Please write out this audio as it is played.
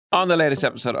On the latest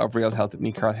episode of Real Health with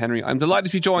me, Carl Henry, I'm delighted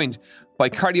to be joined by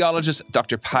cardiologist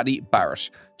Dr. Paddy Barrett,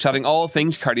 chatting all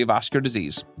things cardiovascular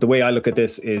disease. The way I look at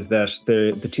this is that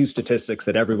the two statistics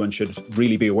that everyone should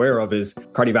really be aware of is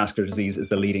cardiovascular disease is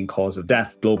the leading cause of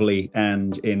death globally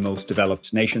and in most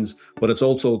developed nations, but it's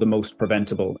also the most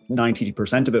preventable.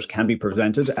 90% of it can be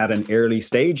prevented at an early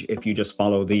stage if you just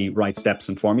follow the right steps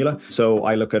and formula. So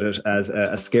I look at it as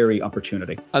a scary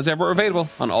opportunity. As ever, available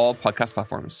on all podcast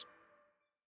platforms.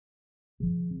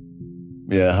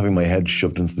 Yeah, having my head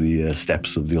shoved into the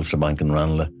steps of the Ulster Bank in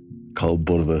Ranelagh, cold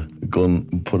butt of a gun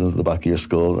put into the back of your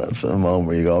skull, that's a moment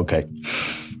where you go, okay,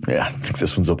 yeah, I think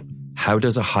this one's up. How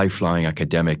does a high-flying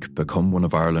academic become one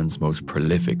of Ireland's most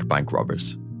prolific bank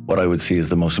robbers? What I would see as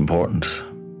the most important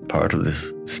part of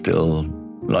this still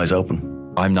lies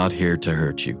open. I'm Not Here to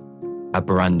Hurt You, a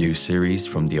brand new series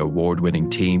from the award-winning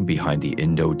team behind the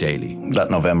Indo Daily. That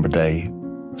November day,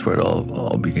 that's where it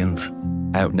all begins.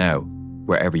 Out now,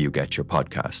 wherever you get your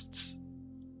podcasts.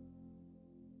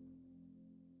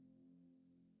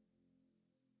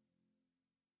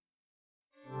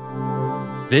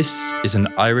 This is an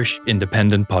Irish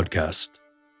independent podcast.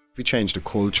 If we change the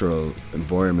cultural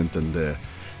environment and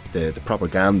the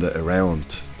propaganda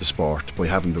around the sport by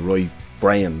having the right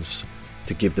brains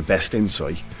to give the best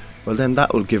insight, well then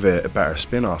that will give a better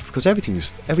spin-off, because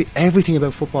everything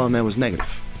about football now is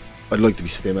negative. I'd like to be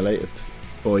stimulated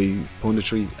by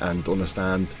punditry and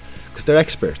understand, because they're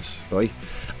experts, right?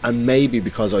 And maybe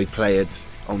because I play it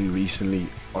only recently,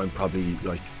 I'm probably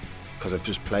because I've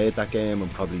just played that game, I'm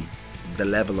probably, the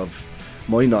level of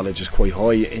my knowledge is quite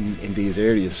high in these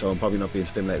areas, so I'm probably not being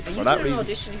stimulated for that reason. You're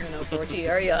audition here now, Bertie,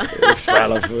 are you?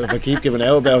 Well, if I keep giving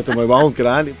out about them, I won't get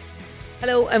on.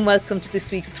 Hello and welcome to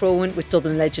this week's Throw-In with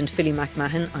Dublin legend Philly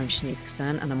McMahon. I'm Sinead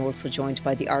Kassan and I'm also joined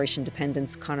by the Irish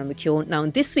Independent's Conor McKeown. Now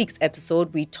in this week's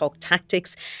episode we talk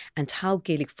tactics and how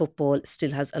Gaelic football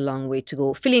still has a long way to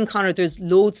go. Philly and Conor, there's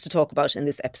loads to talk about in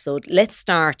this episode. Let's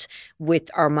start with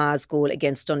Armagh's goal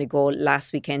against Donegal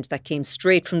last weekend that came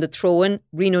straight from the throw-in.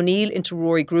 Rian O'Neill into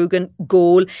Rory Grugan,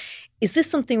 goal. Is this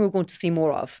something we're going to see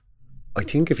more of? I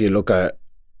think if you look at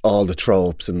all the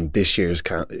tropes in this year's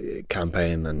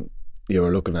campaign, and you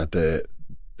were looking at the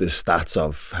stats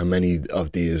of how many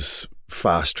of these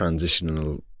fast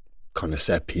transitional kind of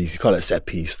set piece, you call it a set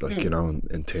piece, you know,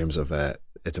 in terms of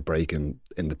it's a break in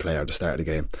the play or the start of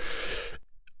the game.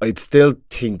 I'd still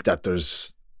think that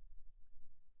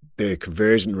the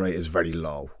conversion rate is very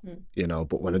low, you know,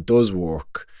 but when it does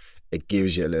work, it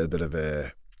gives you a little bit of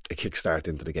a kickstart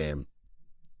into the game.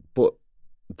 But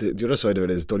the other side of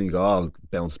it is Donegal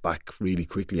bounced back really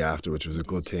quickly after, which was a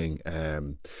good thing.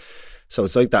 So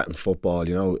it's like that in football,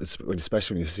 you know,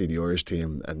 especially when you see the Irish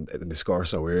team and they score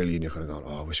so early and you're kind of going,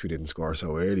 oh, I wish we didn't score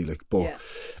so early.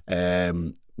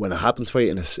 When it happens for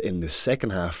you in the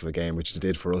second half of a game, which they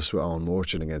did for us with Owen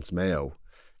Morchan against Mayo,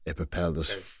 it propelled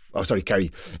us.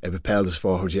 Kerry. It propelled us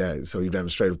forward, yeah. So you ran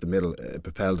straight up the middle. It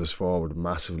propelled us forward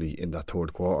massively in that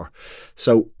third quarter.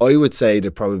 So I would say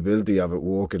the probability of it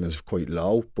working is quite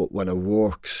low, but when it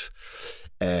works,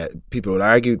 people will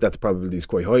argue that the probability is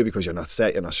quite high because you're not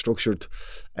set, you're not structured.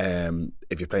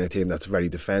 If you're playing a team that's very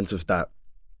defensive, that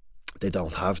they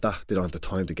don't have that, they don't have the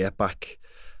time to get back,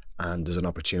 and there's an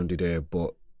opportunity there.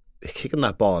 But kicking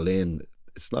that ball in,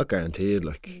 it's not guaranteed.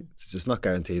 It's just not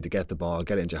guaranteed to get the ball,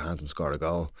 get it into your hands and score a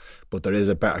goal. But there is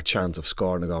a better chance of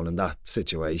scoring a goal in that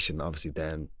situation, obviously,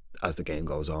 then as the game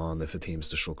goes on, if the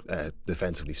team's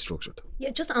defensively structured.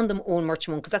 Yeah, just on the Owen Morchan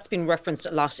one, because that's been referenced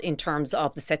a lot in terms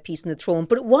of the set piece and the throw-in,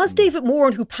 but it was David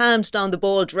Moran who palmed down the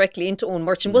ball directly into Owen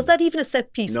Morchan. Was that even a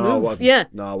set piece move? No, it wasn't. Yeah.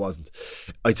 No, it wasn't.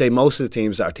 I'd say most of the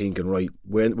teams are thinking, right,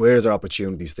 where's our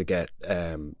opportunities to get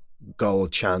goal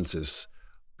chances,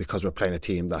 because we're playing a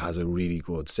team that has a really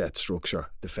good set structure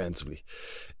defensively.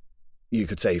 You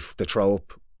could say the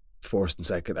throw-up, first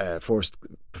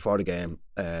before the game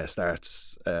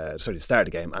starts, the start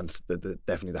of the game, and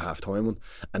definitely the half-time one.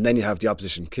 And then you have the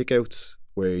opposition kick-outs,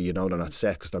 where you know they're not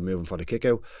set because they're moving for the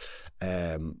kick-out.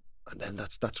 And then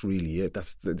that's really it.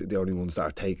 That's the only ones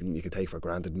that are you can take for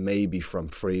granted. Maybe from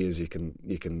frees you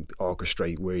can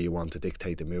orchestrate where you want to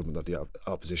dictate the movement of the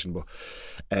opposition. But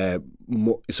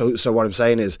so what I'm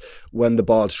saying is, when the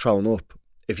ball's thrown up,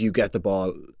 if you get the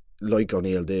ball like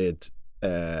O'Neill did,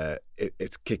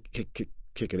 it's kick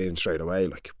it in straight away.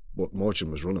 But Morchan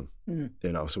was running,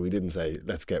 you know, so we didn't say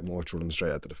let's get Morchan running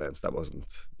straight at the defence. That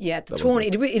wasn't. Yeah, the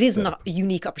throwing. It is not a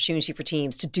unique opportunity for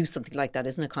teams to do something like that,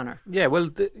 isn't it, Conor? Yeah, well,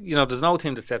 you know, there's no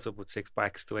team that sets up with six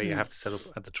backs the way you have to set up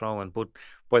at the throw-in, but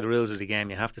by the rules of the game,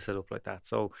 you have to set up like that.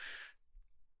 So,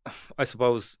 I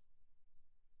suppose,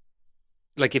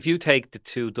 if you take the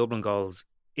two Dublin goals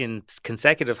in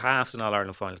consecutive halves in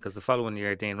All-Ireland final, because the following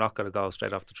year Dean Rock got a goal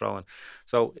straight off the throw-in.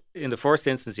 So in the first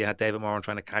instance you had David Moran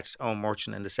trying to catch Owen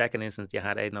Murchan. In the second instance you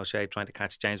had Aidan O'Shea trying to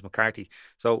catch James McCarthy.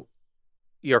 So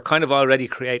you're kind of already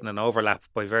creating an overlap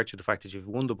by virtue of the fact that you've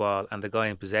won the ball and the guy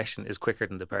in possession is quicker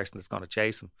than the person that's going to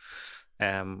chase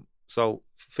him. So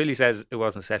Philly says it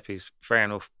wasn't a set piece, fair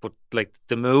enough, but like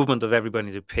the movement of everybody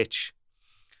in the pitch,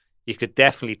 you could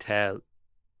definitely tell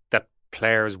that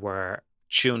players were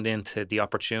tuned into the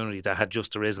opportunity that had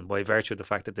just arisen by virtue of the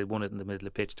fact that they won it in the middle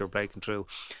of the pitch. They were breaking through.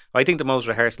 I think the most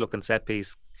rehearsed looking set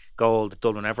piece goal that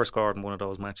Dublin ever scored in one of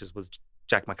those matches was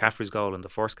Jack McCaffrey's goal in the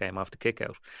first game off the kick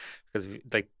out, because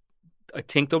like I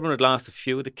think Dublin had lost a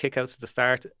few of the kick outs at the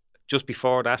start just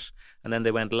before that, and then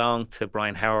they went long to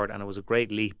Brian Howard and it was a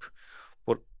great leap.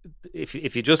 But if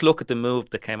you just look at the move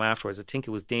that came afterwards, I think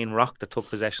it was Dean Rock that took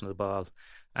possession of the ball,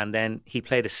 and then he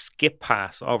played a skip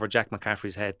pass over Jack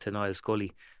McCaffrey's head to Niall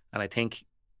Scully, and I think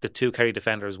the two Kerry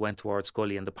defenders went towards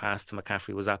Scully and the pass to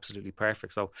McCaffrey was absolutely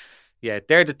perfect. So yeah,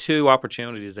 they're the two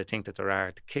opportunities I think that there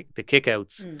are, the kick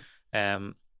outs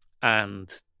and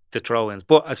the throw-ins.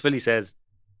 But as Philly says,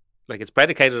 like, it's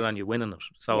predicated on you winning it.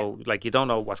 So like, you don't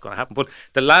know what's going to happen. But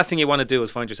the last thing you want to do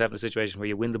is find yourself in a situation where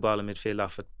you win the ball in midfield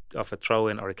off a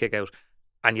throw-in or a kick out,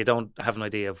 and you don't have an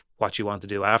idea of what you want to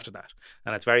do after that.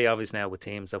 And it's very obvious now with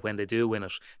teams that when they do win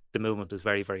it, the movement is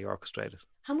very, very orchestrated.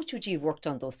 How much would you have worked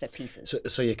on those set pieces?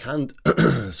 So you can't.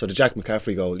 So the Jack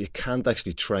McCaffrey goal, you can't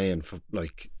actually train for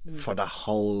for that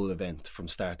whole event from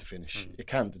start to finish. You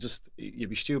can't. You'd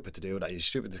be stupid to do that. You're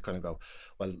stupid to kind of go,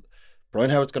 well, Brian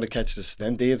Howard's going to catch this,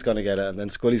 then Dean's going to get it, and then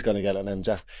Scully's going to get it, and then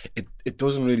Jeff. It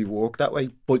doesn't really work that way.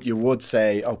 But you would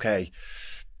say, okay,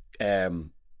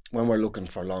 when we're looking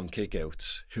for long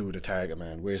kickouts, who are the target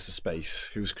man? Where's the space?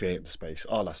 Who's creating the space?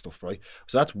 All that stuff, right?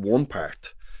 So that's one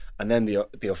part. And then the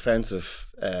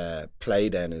offensive play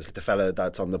then is the fella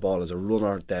that's on the ball as a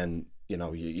runner. Then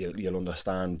you'll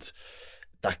understand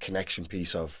that connection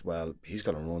piece of, well, he's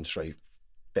going to run straight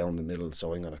down the middle,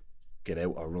 so I'm going to get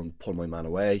out or run, pull my man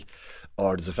away.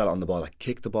 Or there's a fella on the ball that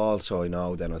kick the ball, so I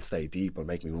know then I'll stay deep or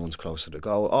make me runs close to the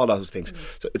goal. All those things.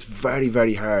 So it's very,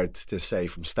 very hard to say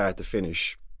from start to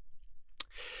finish.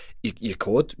 You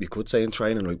could say in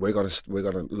training, like, we're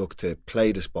gonna look to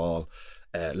play this ball,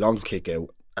 long kick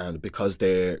out. And because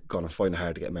they're going to find it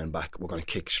hard to get men back, we're going to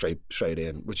kick straight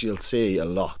in, which you'll see a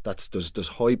lot. There's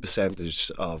high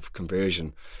percentage of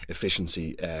conversion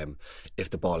efficiency if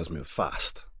the ball is moved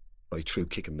fast, right, through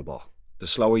kicking the ball. The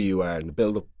slower you are in the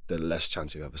build-up, the less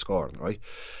chance you have of scoring, right?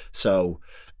 So,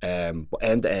 but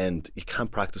end to end, you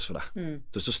can't practice for that.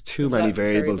 There's just too many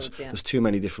variables. There's too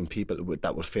many different people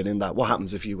that will fit in that. What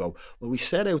happens if you go, well, we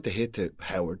set out to hit to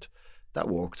Howard, that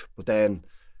worked, but then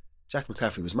Jack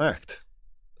McCaffrey was marked.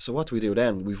 So what do we do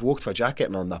then? We've worked for Jack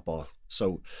getting on that ball.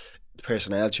 So the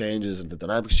personnel changes and the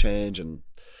dynamics change, and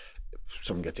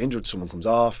someone gets injured, someone comes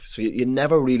off. So you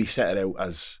never really set it out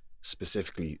as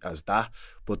specifically as that,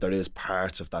 but there is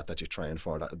parts of that you're trying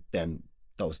for that then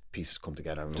those pieces come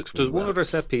together. And There's one other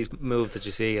set piece move that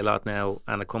you see a lot now,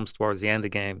 and it comes towards the end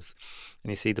of games,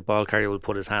 and you see the ball carrier will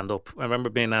put his hand up. I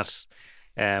remember being at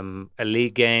a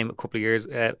league game a couple of years.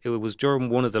 It was during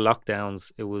one of the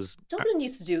lockdowns. It was Dublin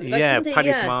used to do it.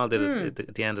 Paddy Small did it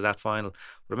at the end of that final.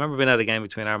 But I remember being at a game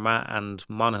between Armagh and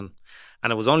Monaghan,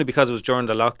 and it was only because it was during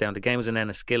the lockdown. The game was in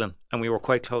Enniskillen, and we were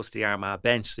quite close to the Armagh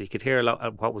bench, so you could hear a lot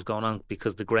of what was going on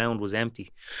because the ground was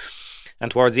empty. And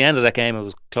towards the end of that game, it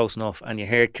was close enough, and you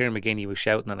hear Kieran McGinney was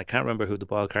shouting, and I can't remember who the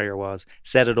ball carrier was,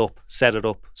 set it up, set it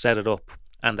up, set it up.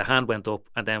 And the hand went up,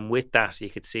 and then with that you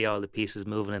could see all the pieces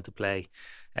moving into play,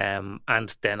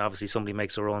 and then obviously somebody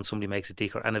makes a run, somebody makes a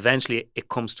decoy, and eventually it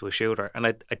comes to a shooter. And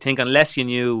I think unless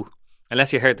you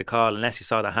heard the call, unless you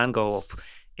saw the hand go up,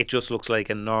 it just looks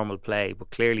like a normal play, but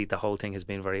clearly the whole thing has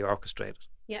been very orchestrated.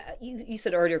 Yeah, you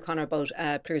said earlier, Conor, about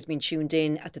players being tuned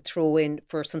in at the throw-in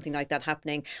for something like that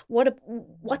happening.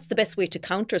 What's the best way to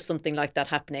counter something like that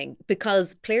happening?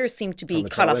 Because players seem to be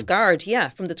caught off guard,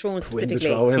 from the throw-in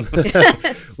specifically.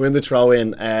 Win the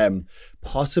throw-in.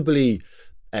 Possibly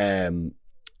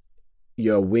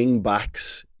your wing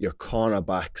backs, your corner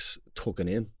backs tucking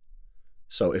in.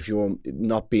 So if you're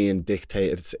not being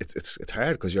dictated, it's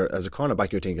hard because you're, as a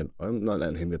cornerback, you're thinking, I'm not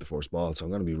letting him get the first ball, so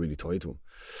I'm going to be really tight to him.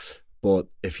 But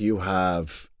if you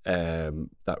have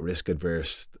that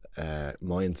risk-adverse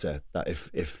mindset, that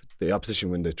if the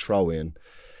opposition win the throw-in,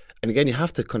 and again, you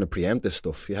have to kind of preempt this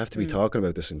stuff. You have to be talking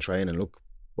about this in training. Look,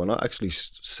 we're not actually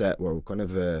set. We're kind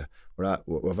of we're at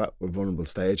a vulnerable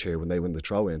stage here when they win the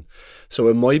throw-in. So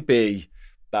it might be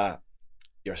that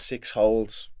your 6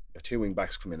 holes, your 2 wing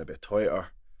backs come in a bit tighter,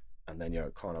 and then your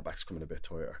corner backs come in a bit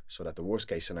tighter, so that the worst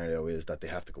case scenario is that they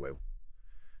have to go out.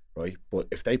 right? But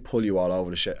if they pull you all over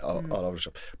the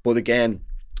shop, but again,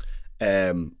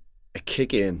 a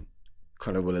kick in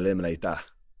kind of will eliminate that.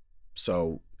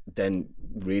 So then,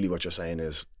 really, what you're saying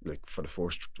is, like, for the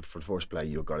first play,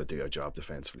 you've got to do your job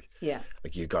defensively. Yeah.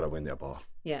 Like, you've got to win their ball.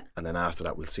 Yeah. And then after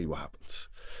that, we'll see what happens.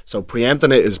 So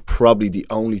preempting it is probably the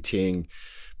only thing.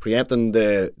 Preempting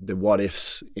the what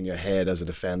ifs in your head as a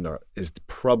defender is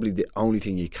probably the only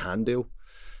thing you can do.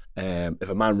 If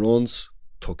a man runs,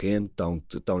 tuck in. Don't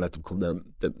let them come down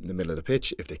the middle of the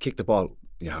pitch. If they kick the ball,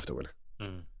 you have to win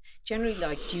it. Generally,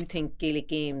 like, do you think Gaelic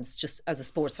games, just as a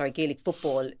sport, Gaelic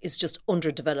football is just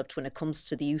underdeveloped when it comes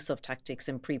to the use of tactics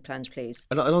and pre-planned plays?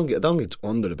 I don't think it's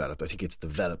underdeveloped. I think it's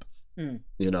developed.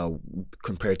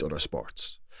 Compared to other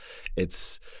sports,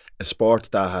 it's a sport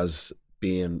that has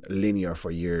been linear for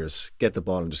years. Get the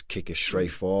ball and just kick it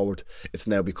straight forward. It's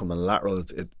now becoming lateral.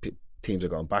 Teams are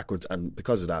going backwards, and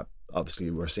because of that,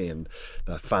 obviously, we're seeing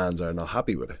that fans are not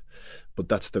happy with it. But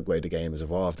that's the way the game has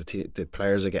evolved. The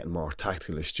players are getting more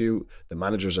tactical astute. The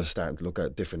managers are starting to look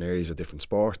at different areas of different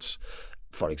sports.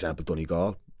 For example,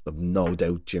 Donegal. I've no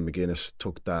doubt Jim McGuinness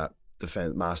took that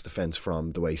mass defence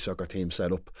from the way soccer teams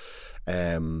set up.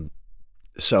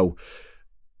 So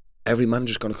every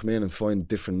manager's going to come in and find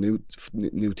different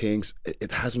new things.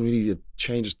 It hasn't really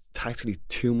changed tactically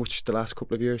too much the last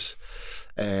couple of years.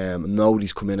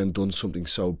 Nobody's come in and done something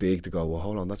so big to go, well,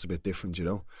 hold on, that's a bit different,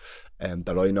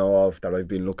 that I know of, that I've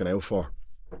been looking out for.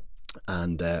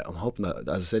 And I'm hoping that,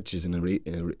 as I said, she's in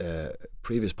a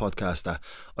previous podcast, that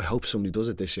I hope somebody does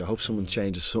it this year. I hope someone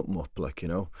changes something up,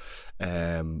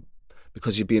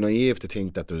 because you'd be naive to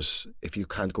think that if you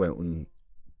can't go out and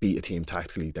beat a team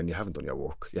tactically, then you haven't done your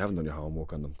work. You haven't done your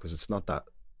homework on them, because it's not that.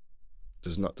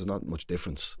 There's not much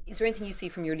difference. Is there anything you see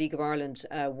from your League of Ireland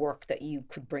work that you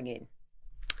could bring in?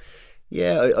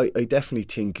 Yeah, I definitely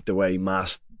think the way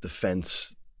mass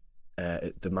defence,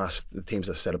 the teams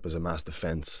that set up as a mass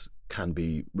defence can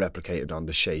be replicated on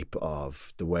the shape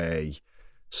of the way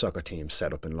soccer teams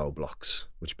set up in low blocks,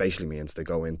 which basically means they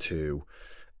go into,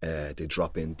 they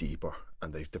drop in deeper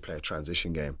and they play a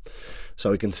transition game. So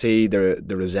we can see the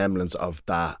resemblance of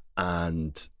that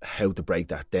and how to break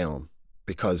that down,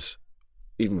 because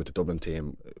even with the Dublin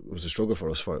team, it was a struggle for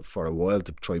us for a while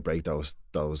to try break those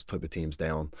type of teams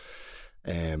down.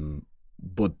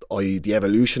 But the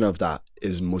evolution of that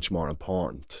is much more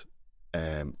important.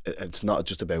 It's not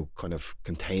just about kind of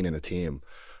containing a team.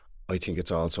 I think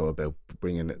it's also about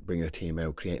bringing a team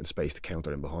out, creating space to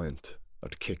counter in behind, or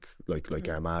to kick like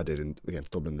Armagh did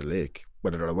against Dublin in the league.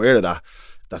 Whether they're aware of that,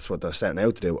 that's what they're setting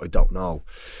out to do, I don't know.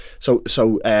 So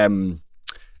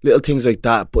little things like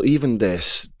that. But even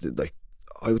this, like,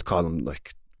 I would call them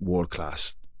like world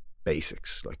class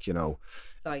basics, like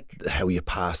how you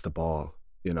pass the ball.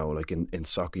 Like in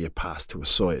soccer, you pass to a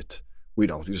side. We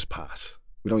don't. We just pass.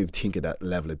 We don't even think of that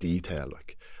level of detail,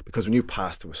 because when you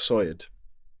pass to a side,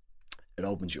 it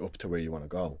opens you up to where you want to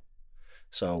go.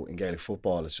 So in Gaelic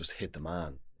football, it's just hit the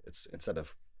man. It's instead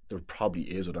of, there probably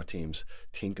is other teams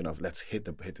thinking of, let's hit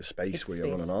the space where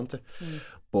you're running onto.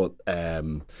 But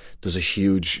there's a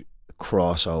huge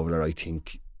crossover there, I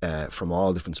think, from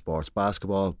all different sports.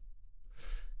 Basketball,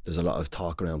 there's a lot of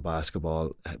talk around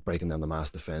basketball, breaking down the mass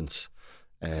defence.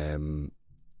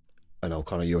 I know,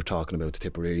 Conor, you were talking about the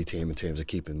Tipperary team in terms of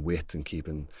keeping width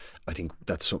and I think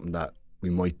that's something that we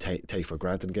might take for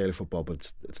granted in Gaelic football,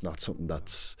 but it's not something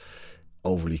that's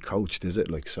overly coached, is it?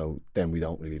 So then we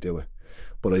don't really do it.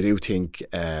 But I do think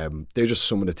they're just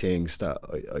some of the things that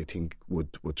I think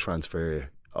would transfer,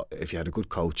 if you had a good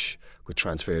coach, could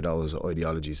transfer those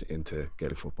ideologies into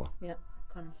Gaelic football. Yeah,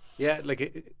 Conor. Yeah,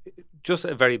 just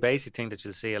a very basic thing that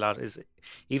you'll see a lot is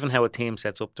even how a team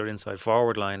sets up their inside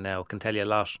forward line now can tell you a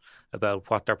lot about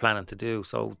what they're planning to do.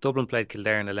 So Dublin played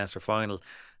Kildare in the Leinster final,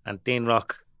 and Dean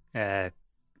Rock, Cormac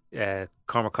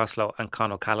Costello and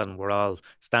Con O'Callaghan were all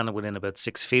standing within about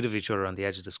 6 feet of each other on the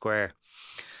edge of the square.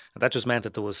 And that just meant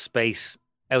that there was space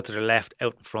out to the left,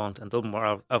 out in front, and Dublin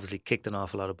were obviously kicked an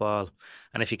awful lot of ball.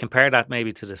 And if you compare that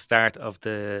maybe to the start of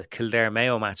the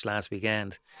Kildare-Mayo match last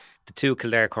weekend, the two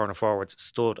Kildare corner forwards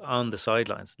stood on the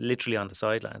sidelines, literally on the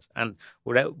sidelines, and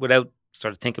without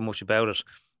sort of thinking much about it,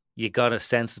 you got a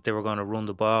sense that they were going to run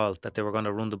the ball,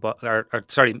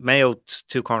 Mayo's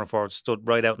two corner forwards stood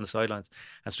right out on the sidelines,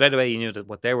 and straight away you knew that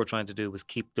what they were trying to do was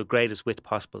keep the greatest width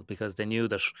possible, because they knew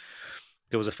that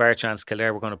there was a fair chance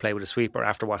Kildare were going to play with a sweeper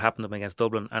after what happened to them against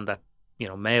Dublin, and that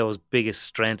Mayo's biggest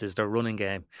strength is their running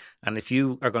game. And if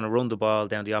you are going to run the ball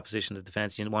down the opposition to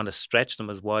defence, you want to stretch them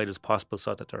as wide as possible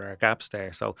so that there are gaps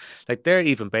there. So, like, they're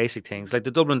even basic things. Like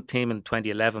the Dublin team in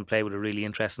 2011 played with a really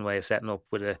interesting way of setting up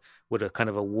with a kind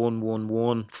of a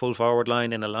 1-1-1 full forward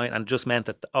line in a line, and just meant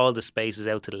that all the space is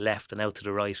out to the left and out to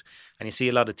the right. And you see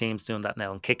a lot of teams doing that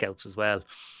now in kickouts as well.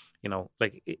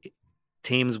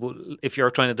 Teams will, if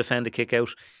you're trying to defend a kick out,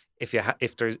 if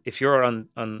you're on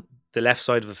the left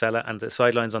side of a fella and the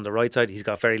sideline's on the right side, he's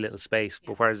got very little space.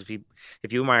 But whereas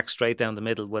if you mark straight down the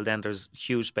middle, well, then there's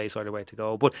huge space either way to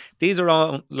go. But these are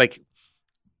all, like,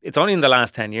 it's only in the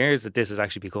last 10 years that this has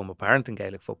actually become apparent in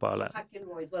Gaelic football. So Pat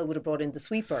Gilroy as well would have brought in the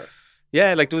sweeper.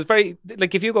 Yeah, like there was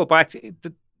if you go back,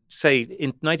 say in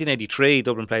 1983,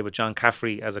 Dublin played with John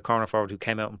Caffrey as a corner forward who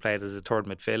came out and played as a third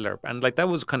midfielder, and like that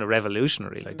was kind of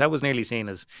revolutionary. Like that was nearly seen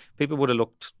as, people would have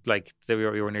looked like you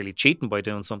were nearly cheating by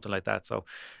doing something like that. So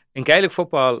in Gaelic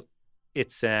football,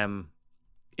 it's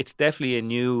definitely a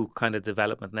new kind of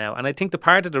development now, and I think the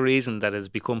part of the reason that has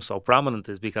become so prominent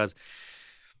is because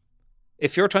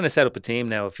if you're trying to set up a team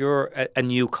now, if you're a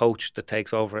new coach that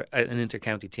takes over an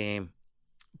inter-county team,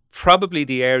 probably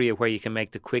the area where you can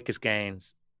make the quickest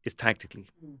gains is tactically,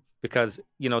 because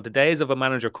the days of a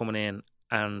manager coming in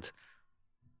and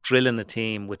drilling a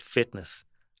team with fitness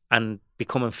and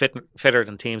becoming fitter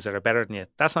than teams that are better than you,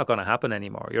 that's not going to happen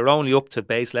anymore. You're only up to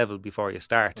base level before you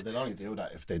start. But they'll only do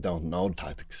that if they don't know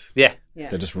tactics. Yeah.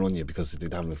 They just run you because they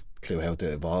don't have a clue how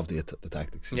to evolve the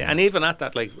tactics. Yeah, and even at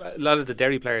that, like a lot of the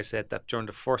Derry players said that during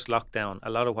the first lockdown, a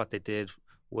lot of what they did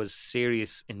was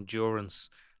serious endurance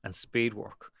and speed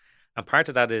work. And part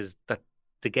of that is that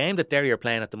the game that Derry are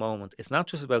playing at the moment, it's not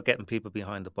just about getting people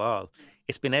behind the ball.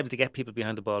 It's being able to get people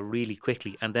behind the ball really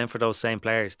quickly, and then for those same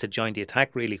players to join the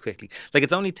attack really quickly. Like,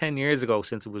 it's only 10 years ago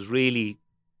since it was really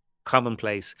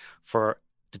commonplace for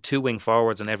the two wing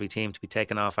forwards on every team to be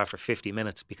taken off after 50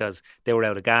 minutes because they were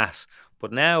out of gas.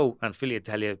 But now, and Philly will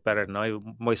tell you better than I,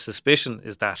 my suspicion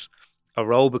is that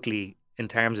aerobically, in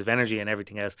terms of energy and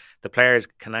everything else, the players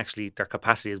can actually, their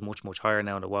capacity is much, much higher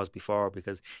now than it was before,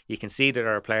 because you can see that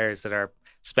there are players that are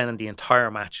spending the entire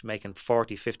match making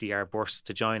 40, 50-yard bursts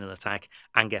to join an attack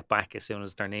and get back as soon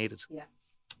as they're needed. Yeah.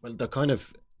 Well, they're kind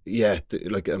of, I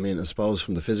suppose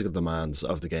from the physical demands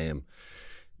of the game,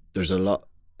 there's a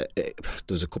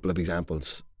couple of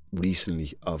examples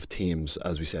recently of teams,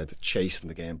 as we said, chasing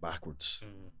the game backwards.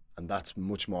 And that's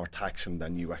much more taxing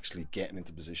than you actually getting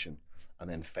into position and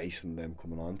then facing them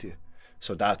coming on to you.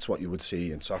 So that's what you would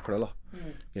see in soccer a lot.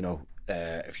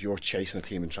 If you're chasing a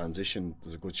team in transition,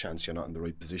 there's a good chance you're not in the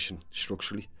right position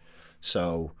structurally.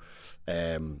 So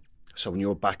when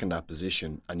you're back in that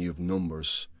position and you have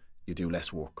numbers, you do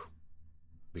less work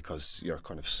because you're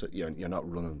kind of you're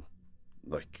not running,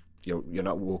 like you're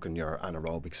not working your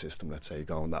anaerobic system, let's say,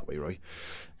 going that way, right?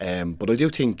 But I do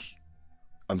think,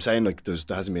 I'm saying, like, there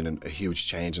hasn't been a huge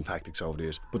change in tactics over the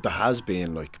years, but there has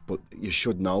been, like, but you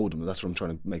should know them. That's what I'm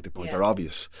trying to make the point. Yeah. They're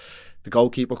obvious. The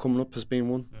goalkeeper coming up has been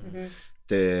one. Mm-hmm.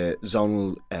 The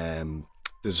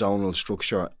zonal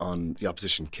structure on the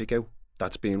opposition kick out,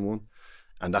 that's been one,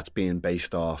 and that's being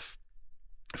based off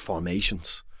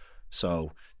formations.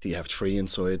 So do you have 3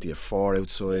 inside? Do you have 4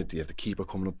 outside? Do you have the keeper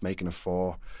coming up making a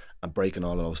 4 and breaking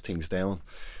all of those things down?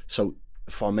 So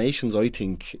formations, I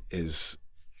think, is,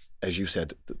 as you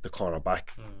said, the corner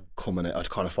back coming out,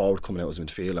 corner forward coming out as a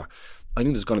midfielder. I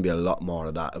think there's going to be a lot more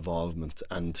of that involvement.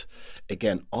 And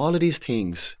again, all of these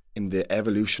things in the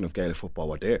evolution of Gaelic football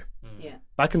were there. Yeah.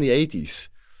 Back in the 80s,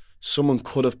 someone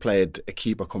could have played a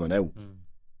keeper coming out,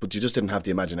 but you just didn't have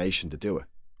the imagination to do it,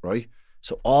 right?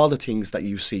 So all the things that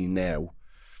you see now,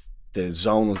 the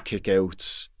zonal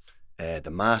kickouts,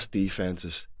 the mass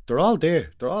defences, they're all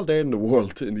there. They're all there in the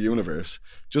world, in the universe.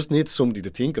 Just need somebody to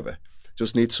think of it.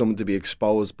 Just need someone to be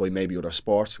exposed by maybe other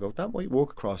sports to go, that might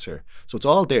work across here. So it's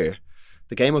all there.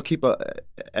 The game will keep,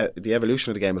 the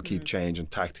evolution of the game will keep changing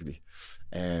tactically.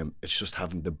 It's just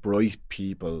having the bright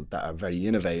people that are very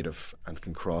innovative and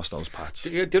can cross those paths.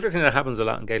 The other thing that happens a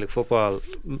lot in Gaelic football,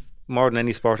 more than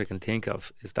any sport I can think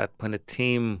of, is that when a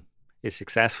team is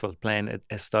successful playing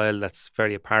a style that's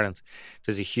very apparent,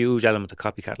 there's a huge element of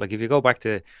copycat. Like if you go back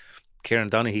to Kieran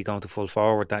Donaghy going to full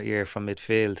forward that year from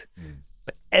midfield,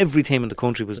 every team in the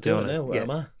country was doing it.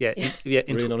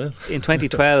 In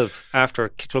 2012, after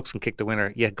Cluxon kicked the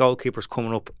winner, goalkeepers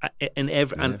coming up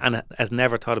and has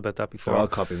never thought about that before. They're all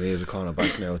copying me as a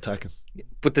cornerback now attacking.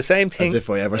 But the same thing, as if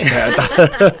I ever started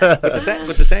that.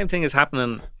 but the same thing is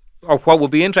happening. Or what will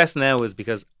be interesting now is,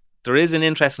 because there is an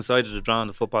interesting side of the draw in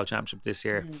the football championship this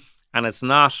year, and it's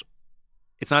not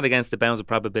it's not against the bounds of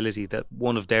probability that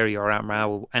one of Derry or Armagh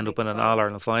will end up in an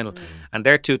All-Ireland final. And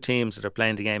they're two teams that are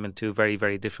playing the game in two very,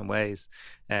 very different ways.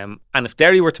 And if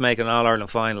Derry were to make an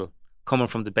All-Ireland final, coming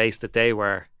from the base that they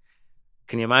were,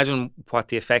 can you imagine what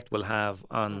the effect will have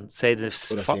on, say, the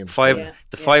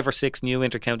five or six new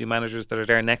inter-county managers that are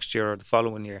there next year or the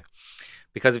following year?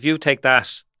 Because if you take that,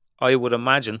 I would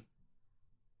imagine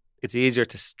it's easier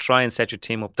to try and set your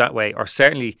team up that way, or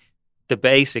certainly the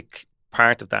basic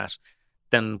part of that,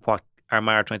 than what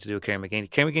Armagh are trying to do with Kieran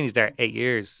McGeeney. Kieran McGeeney's there 8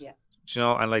 years, you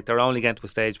know, and like they're only getting to a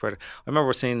stage where, I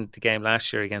remember seeing the game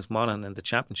last year against Monaghan in the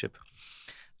championship,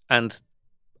 and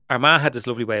Armagh had this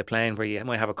lovely way of playing where you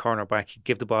might have a corner back, he'd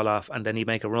give the ball off, and then he'd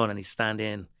make a run and he'd stand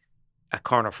in a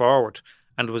corner forward,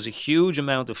 and there was a huge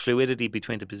amount of fluidity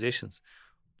between the positions,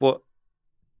 but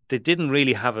they didn't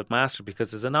really have it mastered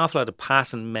because there's an awful lot of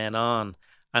passing men on,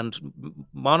 and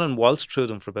Monaghan waltzed through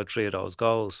them for about 3 of those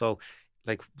goals. So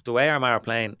like the way Armagh are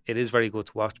playing, it is very good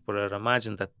to watch, but I'd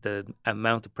imagine that the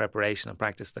amount of preparation and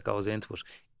practice that goes into it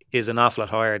is an awful lot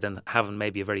higher than having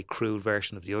maybe a very crude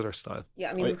version of the other style.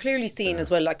 Yeah, I mean, we're clearly seeing as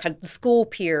well, like, kind of the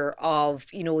scope here of,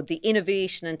 you know, the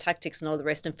innovation and tactics and all the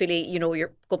rest. And Philly, you know,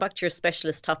 go back to your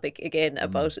specialist topic again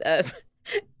about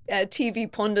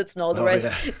TV pundits and all the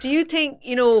rest. Yeah. Do you think,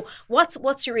 you know,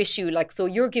 what's your issue? Like, so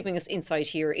you're giving us insight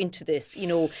here into this, you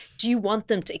know, do you want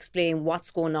them to explain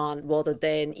what's going on rather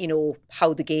than, you know,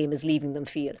 how the game is leaving them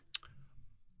feel?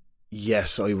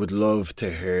 Yes, I would love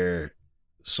to hear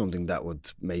something that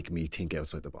would make me think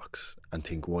outside the box and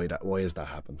think, why has that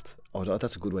happened? Oh,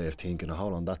 that's a good way of thinking.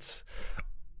 Hold on,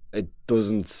 it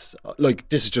doesn't, like,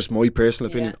 this is just my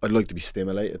personal opinion. I'd like to be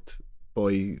stimulated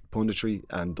by punditry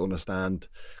and understand,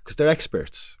 because they're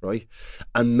experts, right?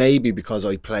 And maybe because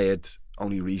I played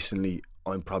only recently,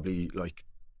 I'm probably like,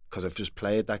 because I've just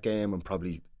played that game, I'm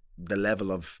probably, the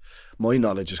level of my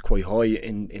knowledge is quite high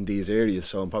in these areas,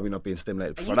 so I'm probably not being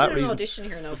stimulated for that reason. You're doing an audition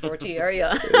here now for RT, are you?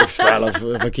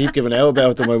 Well, if I keep giving out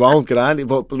about them, I won't get any.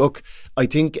 But look, I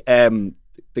think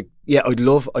I'd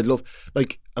love,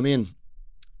 like, I mean,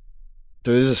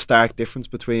 there is a stark difference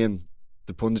between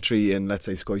the punditry in, let's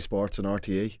say, Sky Sports and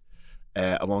RTE.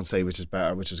 I won't say which is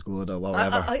better, which is good, or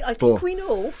whatever. I think we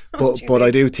know. But I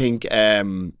do think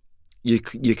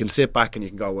you can sit back and you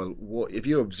can go, well, if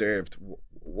you observed,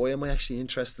 why am I actually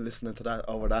interested in listening to that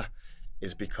over that?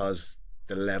 Is because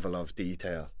the level of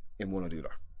detail in one or the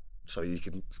other. So you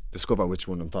can discover which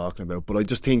one I'm talking about. But I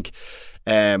just think,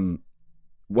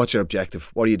 what's your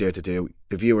objective? What are you there to do?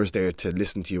 The viewer's there to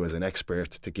listen to you as an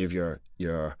expert, to give your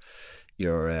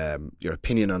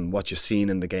opinion on what you've seen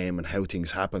in the game and how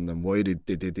things happened and why they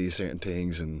did these certain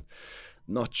things, and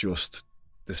not just,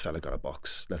 this fella got a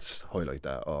box, let's highlight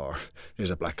that, or here's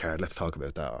a black card, let's talk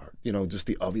about that, or, you know, just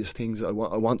the obvious things. I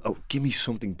want give me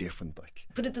something different, like.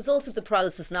 But there's also the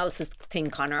paralysis analysis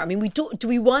thing, Conor. I mean, do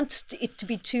we want it to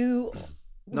be too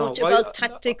much about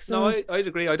tactics? I'd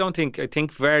agree. I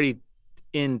think very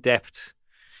in-depth,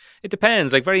 it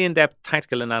depends, like very in-depth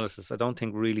tactical analysis I don't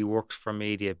think really works for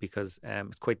media, because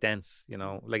it's quite dense, you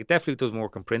know, like it definitely doesn't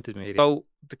work in printed media. So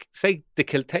say the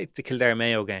Kildare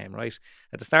Mayo game, right,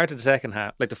 at the start of the second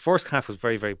half, like the first half was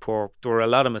very, very poor, there were a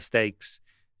lot of mistakes,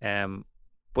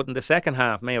 but in the second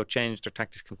half Mayo changed their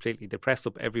tactics completely. They pressed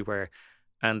up everywhere,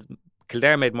 and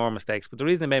Kildare made more mistakes, but the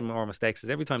reason they made more mistakes is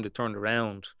every time they turned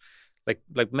around,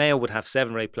 like Mayo would have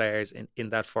 7 or 8 players in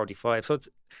that 45, so it's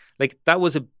like that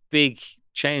was a big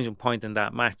changing point in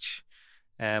that match,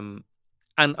 and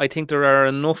I think there are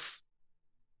enough,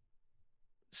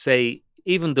 say,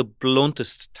 even the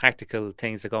bluntest tactical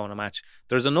things that go in a match,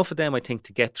 there's enough of them, I think,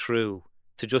 to get through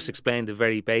to just explain the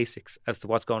very basics as to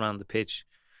what's going on the pitch.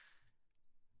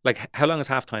 Like, how long is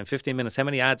half time? 15 minutes. How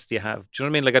many ads do you have? Do you know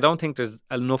what I mean? Like, I don't think there's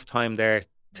enough time there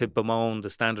to bemoan the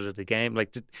standard of the game.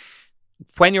 Like,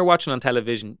 when you're watching on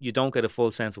television, you don't get a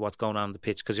full sense of what's going on the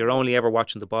pitch, because you're only ever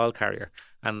watching the ball carrier.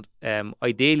 And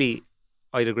ideally,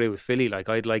 I'd agree with Philly. Like,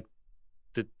 I'd like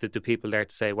the people there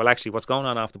to say, well, actually, what's going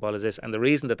on off the ball is this. And the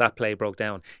reason that play broke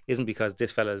down isn't because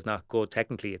this fella is not good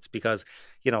technically. It's because,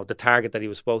 you know, the target that he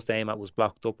was supposed to aim at was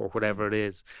blocked up or whatever it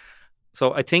is.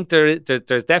 So I think there's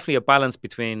definitely a balance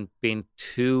between being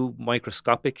too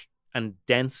microscopic and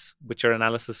dense with your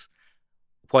analysis,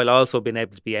 while also being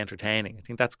able to be entertaining. I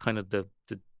think that's kind of the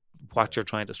what you're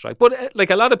trying to strike. But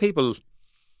like a lot of people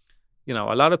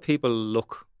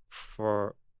look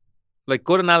for, like,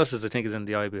 good analysis, I think, is in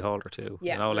the eye of the beholder too.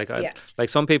 Yeah. You know, like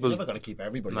some people. You're never going to keep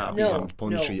everybody happy on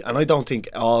punditry, and I don't think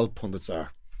all pundits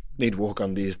need work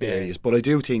on these areas. But I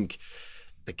do think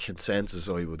the consensus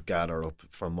I would gather up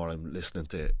from what I'm listening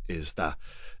to is that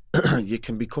you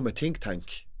can become a think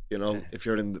tank You know, if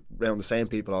you're around the same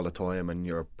people all the time and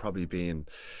you're probably being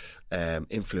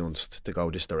influenced to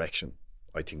go this direction,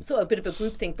 I think. So a bit of a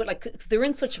group thing, but like, 'cause they're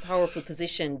in such a powerful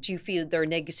position, do you feel their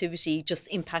negativity just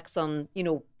impacts on, you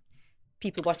know,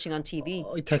 people watching on TV?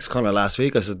 I texted Conor last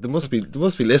week. I said they must be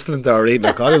listening to our reading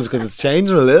our columns because it's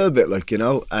changing a little bit. Like, you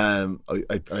know,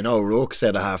 I know Rourke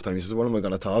said at halftime, he says, "What am I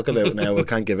going to talk about now? I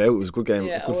can't give out." It was a good game,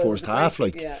 good first half.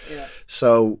 Like,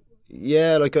 so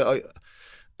yeah, like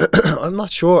I'm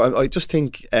not sure. I just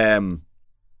think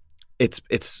it's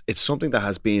something that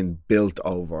has been built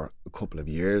over a couple of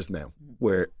years now,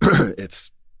 where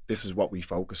this is what we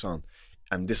focus on,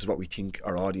 and this is what we think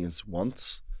our audience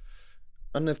wants.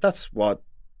 And if that's what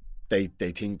they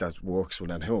think that works, well,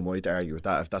 then who am I to argue with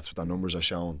that? If that's what the numbers are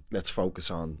showing, let's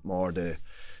focus on more the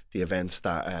events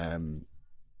that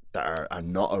are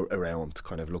not around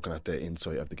kind of looking at the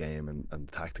insight of the game and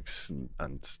the tactics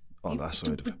and all that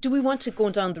side of it. Do we want to go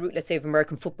down the route, let's say, of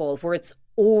American football, where it's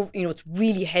it's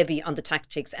really heavy on the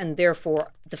tactics, and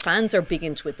therefore the fans are big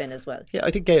into it then as well? Yeah,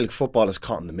 I think Gaelic football is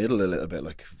caught in the middle a little bit,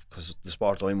 like, because the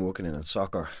sport I'm working in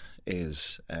soccer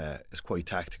is quite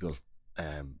tactical.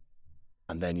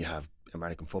 And then you have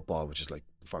American football, which is like,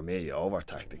 for me, over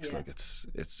tactics. Like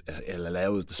it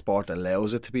allows, the sport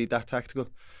allows it to be that tactical,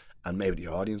 and maybe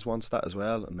the audience wants that as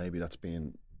well, and maybe that's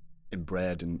being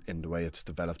inbred in the way it's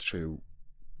developed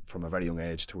from a very young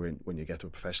age to when you get to a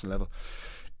professional level.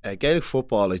 Gaelic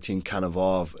football, I think, can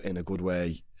evolve in a good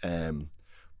way,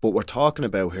 but we're talking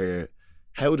about here,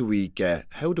 how do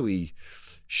we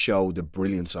show the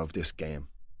brilliance of this game,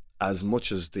 as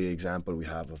much as the example we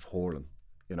have of hurling.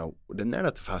 You know, the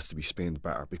narrative has to be spinned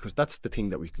better, because that's the thing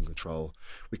that we can control.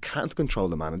 We can't control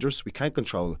the managers. We can't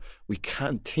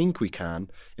think we can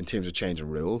in terms of changing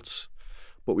rules,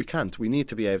 but we can't. We need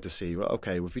to be able to see, well,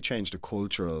 okay, if we change the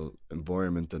cultural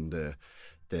environment and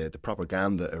the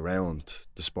propaganda around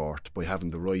the sport by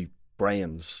having the right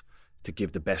brains to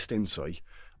give the best insight,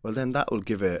 well, then that will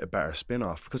give a better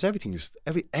spin-off, because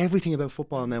everything about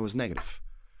football now is negative.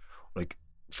 Like,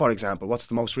 for example, what's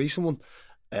the most recent one?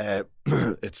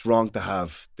 It's wrong to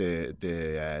have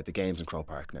the games in Croke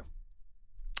Park now.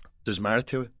 There's merit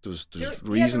to it. There's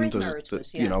reason.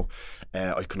 You know,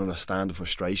 I can understand the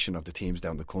frustration of the teams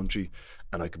down the country,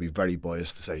 and I could be very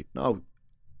biased to say, no,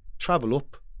 travel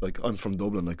up. Like, I'm from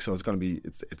Dublin, like, so it's going to be,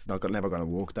 it's never going to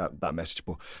work, that message.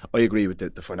 But I agree with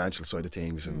the financial side of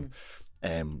things, and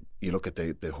you look at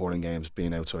the hurling games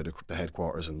being outside the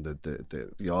headquarters, and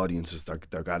the audiences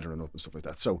they're gathering up and stuff like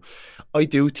that. So I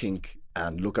do think,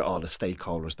 and look at all the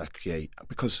stakeholders that create,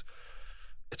 because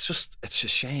it's a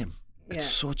shame. It's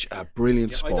such a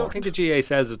brilliant sport. I don't think the GA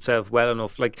sells itself well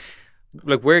enough. Like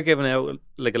we're giving out,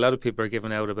 like a lot of people are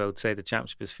giving out about, say, the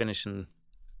championship is finishing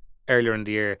earlier in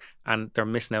the year, and they're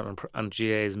missing out on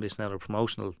GA is missing out on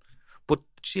promotional. But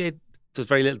GA, there's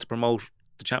very little to promote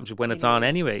the championship when it's on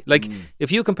anyway. Like,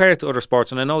 if you compare it to other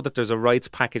sports, and I know that there's a rights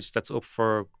package that's up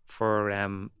for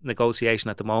negotiation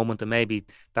at the moment, and maybe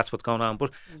that's what's going on.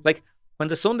 But like, when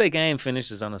the Sunday game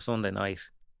finishes on a Sunday night,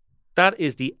 that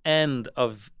is the end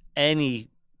of any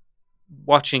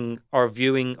watching or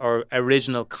viewing or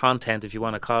original content, if you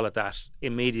want to call it that,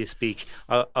 in media speak,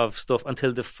 of stuff,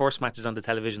 until the first match is on the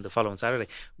television the following Saturday.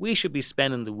 We should be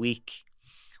spending the week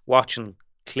watching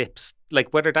clips.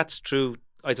 Like, whether that's true,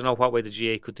 I don't know what way the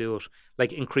GA could do it.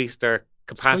 Like, increase their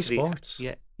capacity. Sky Sports.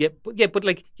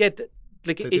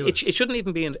 It shouldn't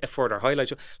even be a further highlight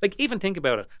show. Like, even think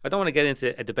about it. I don't want to get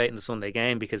into a debate in the Sunday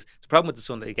game, because the problem with the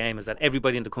Sunday game is that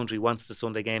everybody in the country wants the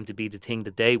Sunday game to be the thing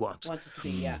that they want. Want it to be,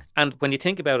 yeah. And when you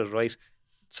think about it, right,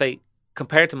 say,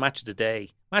 compared to Match of the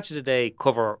Day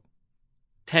cover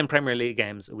 10 Premier League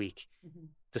games a week.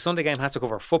 The Sunday game has to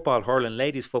cover football, hurling,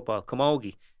 ladies football,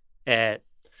 camogie,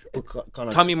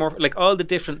 Tommy Murphy, like all the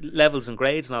different levels and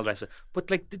grades and all that stuff. But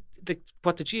like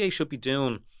what the GA should be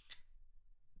doing,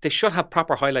 they should have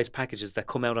proper highlights packages that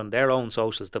come out on their own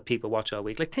socials that people watch all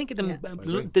week. Like, think of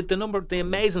the number, the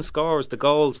amazing scores, the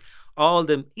goals,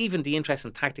 even the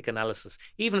interesting tactic analysis.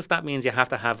 Even if that means you have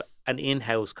to have an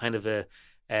in-house kind of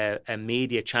a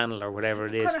media channel or whatever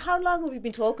it is. Conor, how long have we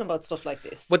been talking about stuff like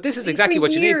this? But this is exactly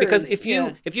what you need, because if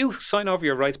you sign over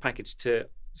your rights package to,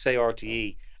 say,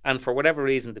 RTE, and for whatever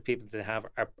reason the people they have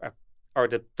or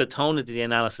the tone of the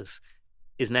analysis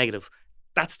is negative,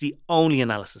 that's the only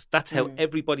analysis. That's how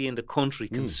everybody in the country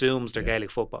consumes their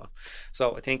Gaelic football.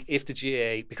 So I think if the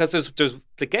GA, because there's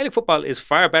the Gaelic football is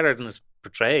far better than it's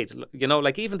portrayed. You know,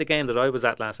 like even the game that I was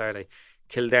at last Saturday,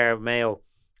 Kildare Mayo,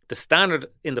 the standard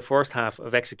in the first half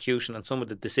of execution and some of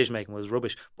the decision making was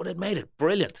rubbish, but it made it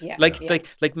brilliant.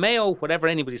 Like Mayo, whatever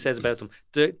anybody says about them,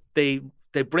 they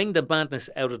they bring the madness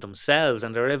out of themselves,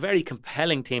 and they're a very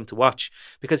compelling team to watch,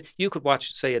 because you could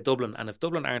watch, say, a Dublin, and if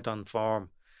Dublin aren't on form,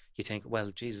 you think,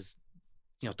 well, Jesus,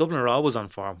 Dublin are always on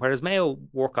form, whereas Mayo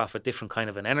work off a different kind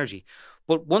of an energy.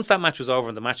 But once that match was over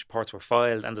and the match reports were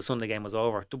filed and the Sunday game was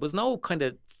over, there was no kind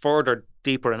of further,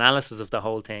 deeper analysis of the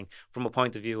whole thing from a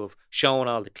point of view of showing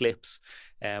all the clips.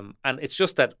 And it's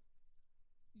just that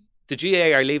the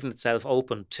GAA are leaving itself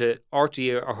open to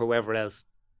RTE or whoever else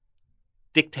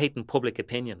dictating public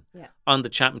opinion on the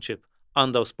championship,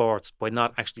 on those sports, by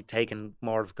not actually taking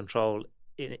more of control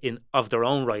in of their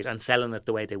own right and selling it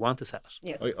the way they want to sell it.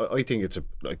 Yes. I think it's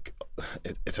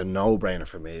a no-brainer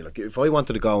for me. Like, if I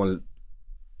wanted to go and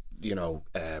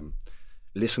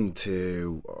listen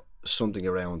to something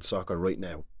around soccer right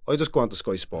now, I just go on to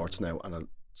Sky Sports now, and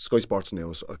Sky Sports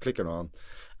News, I'll click it on,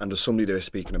 and there's somebody there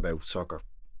speaking about soccer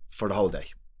for the whole day.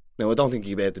 Now, I don't think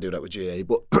you'd be able to do that with GAA,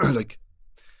 but like,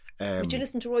 would you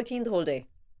listen to Roy Keane the whole day?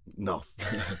 No.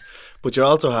 But you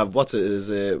also have,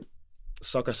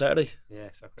 Soccer Saturday? Yeah,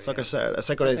 Soccer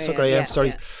AM,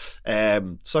 sorry.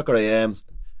 Soccer AM,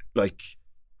 like,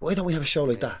 why don't we have a show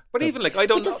like that? But even like, I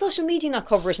don't know. But does social media not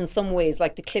cover it in some ways,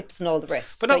 like the clips and all the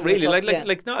rest? But not really,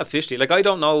 like not officially. Like, I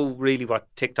don't know really what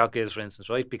TikTok is, for instance,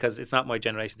 right? Because it's not my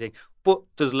generation thing. But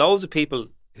there's loads of people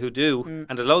who do,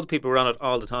 and there's loads of people who are on it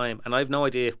all the time, and I've no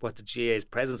idea what the GAA's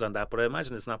presence on that, but I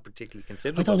imagine it's not particularly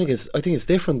considerable. I think it's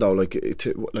different though. Like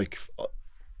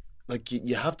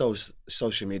you have those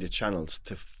social media channels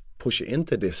to push it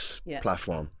into this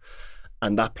platform,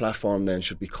 and that platform then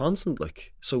should be constant.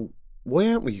 Like, so why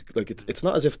aren't we, like, it's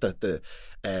not as if that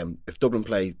if Dublin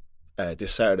play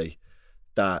this Saturday,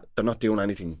 that they're not doing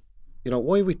anything.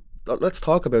 Why are we? Let's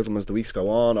talk about them as the weeks go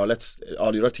on, or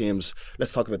all the other teams.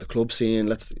 Let's talk about the club scene.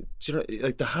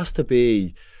 Like, there has to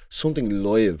be something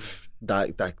live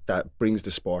that brings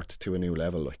the sport to a new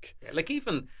level. Like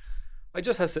even. I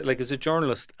just has to, like, as a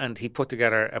journalist, and he put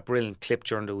together a brilliant clip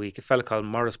during the week. A fella called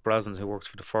Maurice Brosnan, who works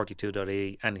for the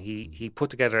 42.e, and he put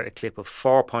together a clip of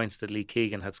 4 points that Lee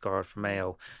Keegan had scored for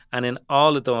Mayo, and in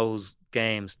all of those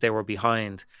games they were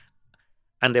behind,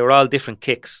 and they were all different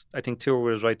kicks. I think 2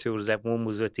 was right, 2 was left, 1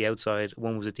 was at the outside,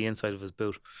 1 was at the inside of his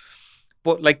boot.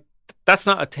 But like, that's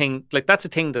not a thing. Like, that's a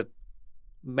thing that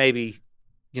maybe,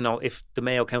 if the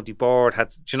Mayo County Board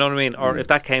had, do you know what I mean? Or if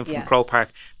that came from Croke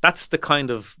Park, that's the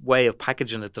kind of way of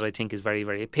packaging it that I think is very,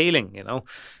 very appealing,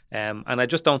 and I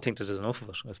just don't think there's enough of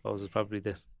it, I suppose, is probably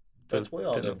the that's why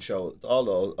all them show,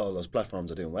 all those platforms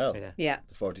are doing well. Yeah.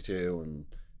 The 42 and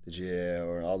the GA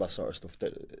or all that sort of stuff.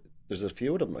 There's a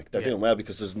few of them, like, they're doing well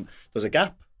because there's a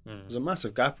gap. There's a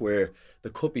massive gap where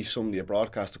there could be somebody, a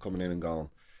broadcaster, coming in and going,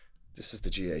 this is the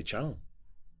GA channel.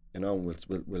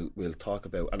 We'll talk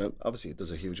about, and obviously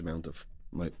there's a huge amount of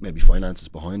maybe finances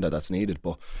behind that's needed,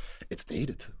 but it's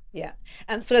needed. Yeah.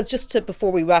 So let's just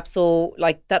before we wrap, so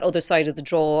like that other side of the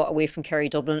draw away from Kerry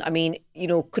Dublin, I mean,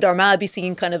 could Armagh be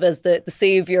seen kind of as the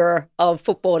saviour of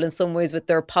football in some ways with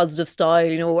their positive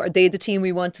style? Are they the team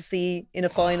we want to see in a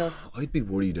final? I'd be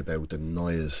worried about the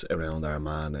noise around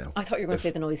Armagh now. I thought you were going to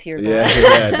say the noise here.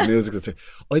 Yeah, the music.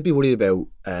 I'd be worried about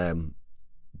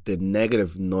the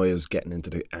negative noise getting into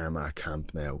the Armagh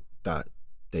camp now, that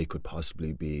they could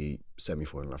possibly be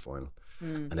semi-final or final,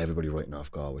 and everybody writing off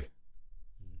Galway.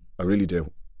 I really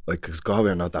do. Like, because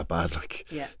Galway are not that bad,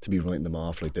 to be writing them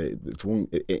off. Like, it's one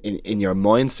in your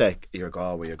mindset, you're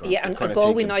Galway. And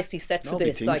Galway nicely set for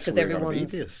this, because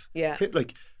everyone's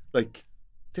like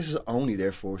this is only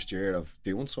their first year of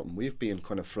doing something. We've been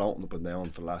kind of floating up and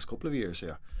down for the last couple of years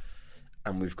here.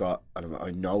 And we've got,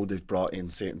 I know they've brought in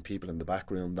certain people in the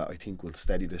back room that I think will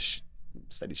steady the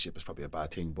steady ship is probably a bad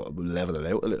thing, but it will level it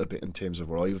out a little bit in terms of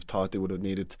what I've thought they would have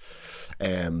needed.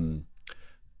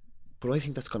 But I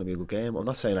think that's going to be a good game. I'm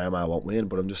not saying Armagh won't win,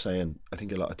 but I'm just saying I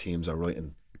think a lot of teams are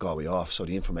writing Galway off. So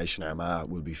the information Armagh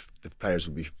the players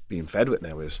will be being fed with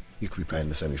now is you could be playing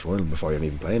the semi-final before you're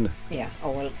even playing it. Yeah,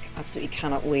 absolutely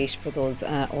cannot wait for those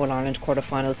All-Ireland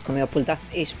quarter-finals coming up. Well, that's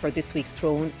it for this week's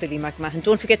Throw-In. Billy McMahon.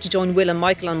 Don't forget to join Will and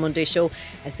Michael on Monday's show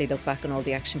as they look back on all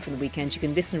the action from the weekend. You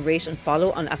can listen, rate and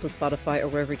follow on Apple, Spotify or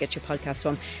wherever you get your podcast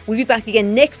from. We'll be back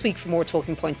again next week for more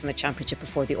talking points on the Championship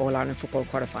before the All-Ireland football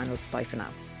quarter-finals. Bye for now.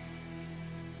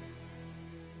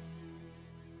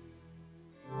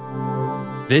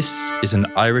 This is an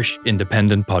Irish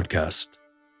Independent podcast.